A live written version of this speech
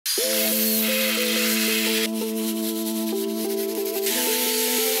Hey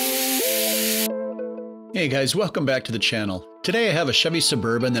guys, welcome back to the channel. Today I have a Chevy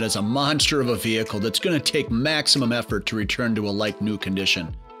Suburban that is a monster of a vehicle that's going to take maximum effort to return to a like-new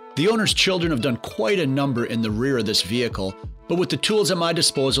condition. The owner's children have done quite a number in the rear of this vehicle, but with the tools at my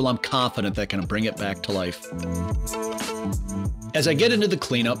disposal, I'm confident that I can bring it back to life. As I get into the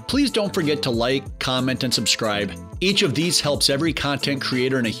cleanup, please don't forget to like, comment, and subscribe. Each of these helps every content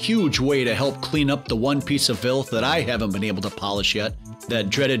creator in a huge way to help clean up the one piece of filth that I haven't been able to polish yet, that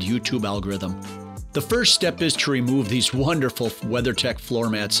dreaded YouTube algorithm. The first step is to remove these wonderful WeatherTech floor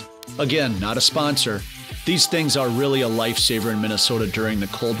mats. Again, not a sponsor. These things are really a lifesaver in Minnesota during the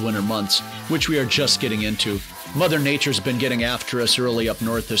cold winter months, which we are just getting into. Mother Nature's been getting after us early up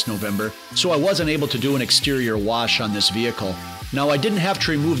north this November, so I wasn't able to do an exterior wash on this vehicle. Now, I didn't have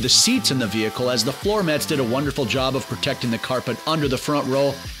to remove the seats in the vehicle, as the floor mats did a wonderful job of protecting the carpet under the front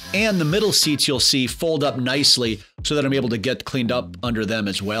row, and the middle seats you'll see fold up nicely so that I'm able to get cleaned up under them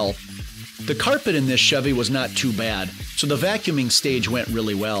as well. The carpet in this Chevy was not too bad, so the vacuuming stage went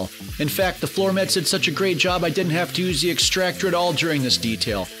really well. In fact, the floor mats did such a great job I didn't have to use the extractor at all during this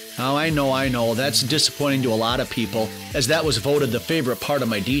detail. Now I know, that's disappointing to a lot of people, as that was voted the favorite part of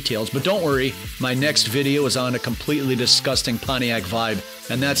my details, but don't worry, my next video is on a completely disgusting Pontiac Vibe,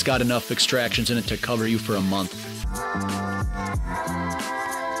 and that's got enough extractions in it to cover you for a month.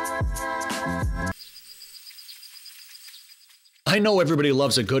 I know everybody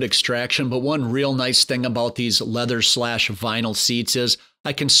loves a good extraction, but one real nice thing about these leather/vinyl seats is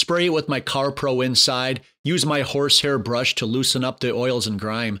I can spray it with my CarPro Inside, use my horsehair brush to loosen up the oils and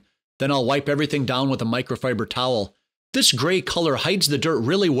grime. Then I'll wipe everything down with a microfiber towel. This gray color hides the dirt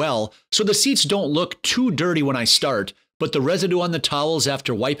really well, so the seats don't look too dirty when I start, but the residue on the towels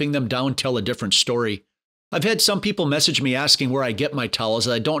after wiping them down tell a different story. I've had some people message me asking where I get my towels,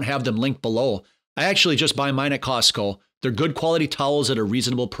 and I don't have them linked below. I actually just buy mine at Costco. They're good quality towels at a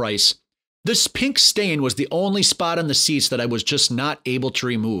reasonable price. This pink stain was the only spot on the seats that I was just not able to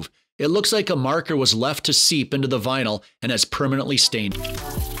remove. It looks like a marker was left to seep into the vinyl and has permanently stained.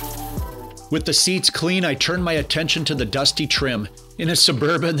 With the seats clean, I turned my attention to the dusty trim. In a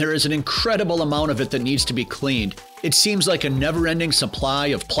Suburban, there is an incredible amount of it that needs to be cleaned. It seems like a never-ending supply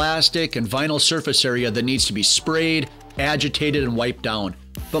of plastic and vinyl surface area that needs to be sprayed, agitated, and wiped down.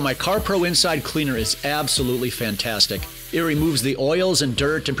 But my CarPro Inside cleaner is absolutely fantastic. It removes the oils and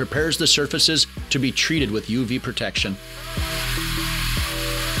dirt and prepares the surfaces to be treated with UV protection.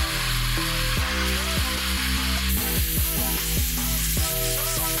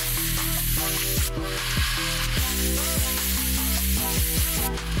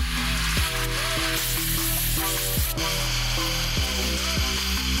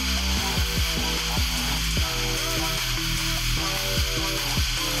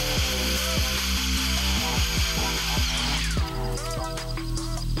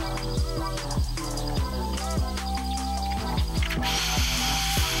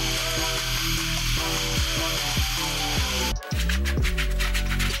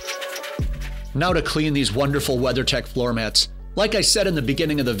 Now to clean these wonderful WeatherTech floor mats. Like I said in the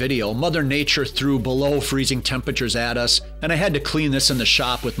beginning of the video, Mother Nature threw below freezing temperatures at us, and I had to clean this in the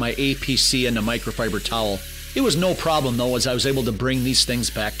shop with my APC and a microfiber towel. It was no problem though, as I was able to bring these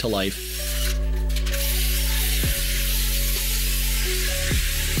things back to life.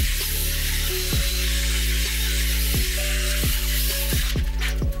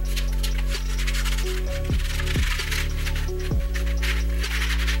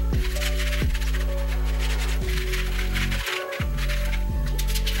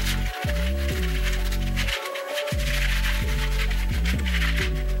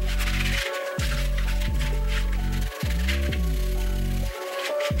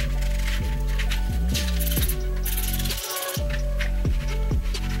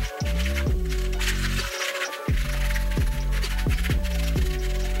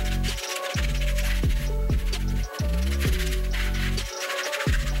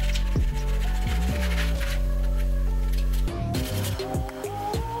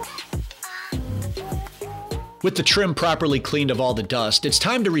 With the trim properly cleaned of all the dust, it's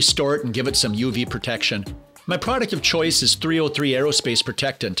time to restore it and give it some UV protection. My product of choice is 303 Aerospace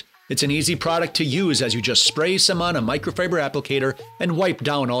Protectant. It's an easy product to use, as you just spray some on a microfiber applicator and wipe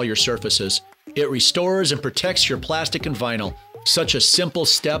down all your surfaces. It restores and protects your plastic and vinyl. Such a simple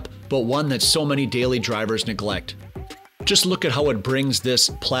step, but one that so many daily drivers neglect. Just look at how it brings this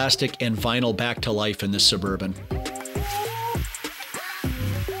plastic and vinyl back to life in this Suburban.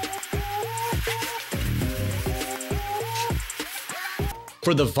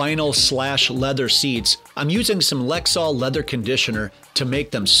 For the vinyl/leather seats, I'm using some Lexol leather conditioner to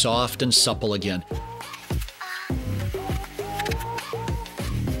make them soft and supple again.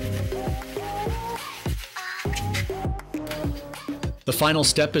 The final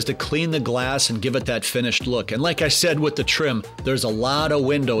step is to clean the glass and give it that finished look. And like I said with the trim, there's a lot of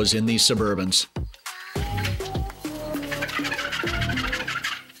windows in these Suburbans.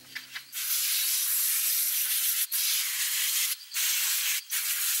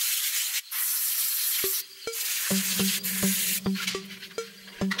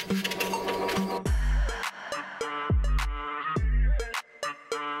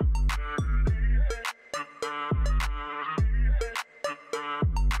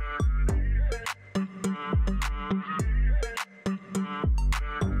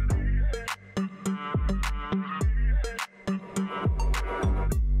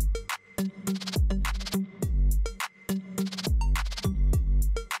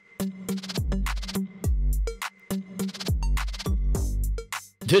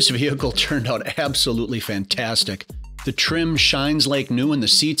 This vehicle turned out absolutely fantastic. The trim shines like new and the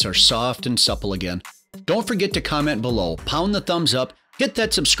seats are soft and supple again. Don't forget to comment below, pound the thumbs up, hit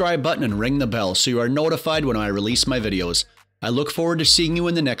that subscribe button and ring the bell so you are notified when I release my videos. I look forward to seeing you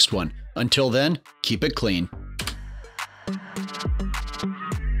in the next one. Until then, keep it clean.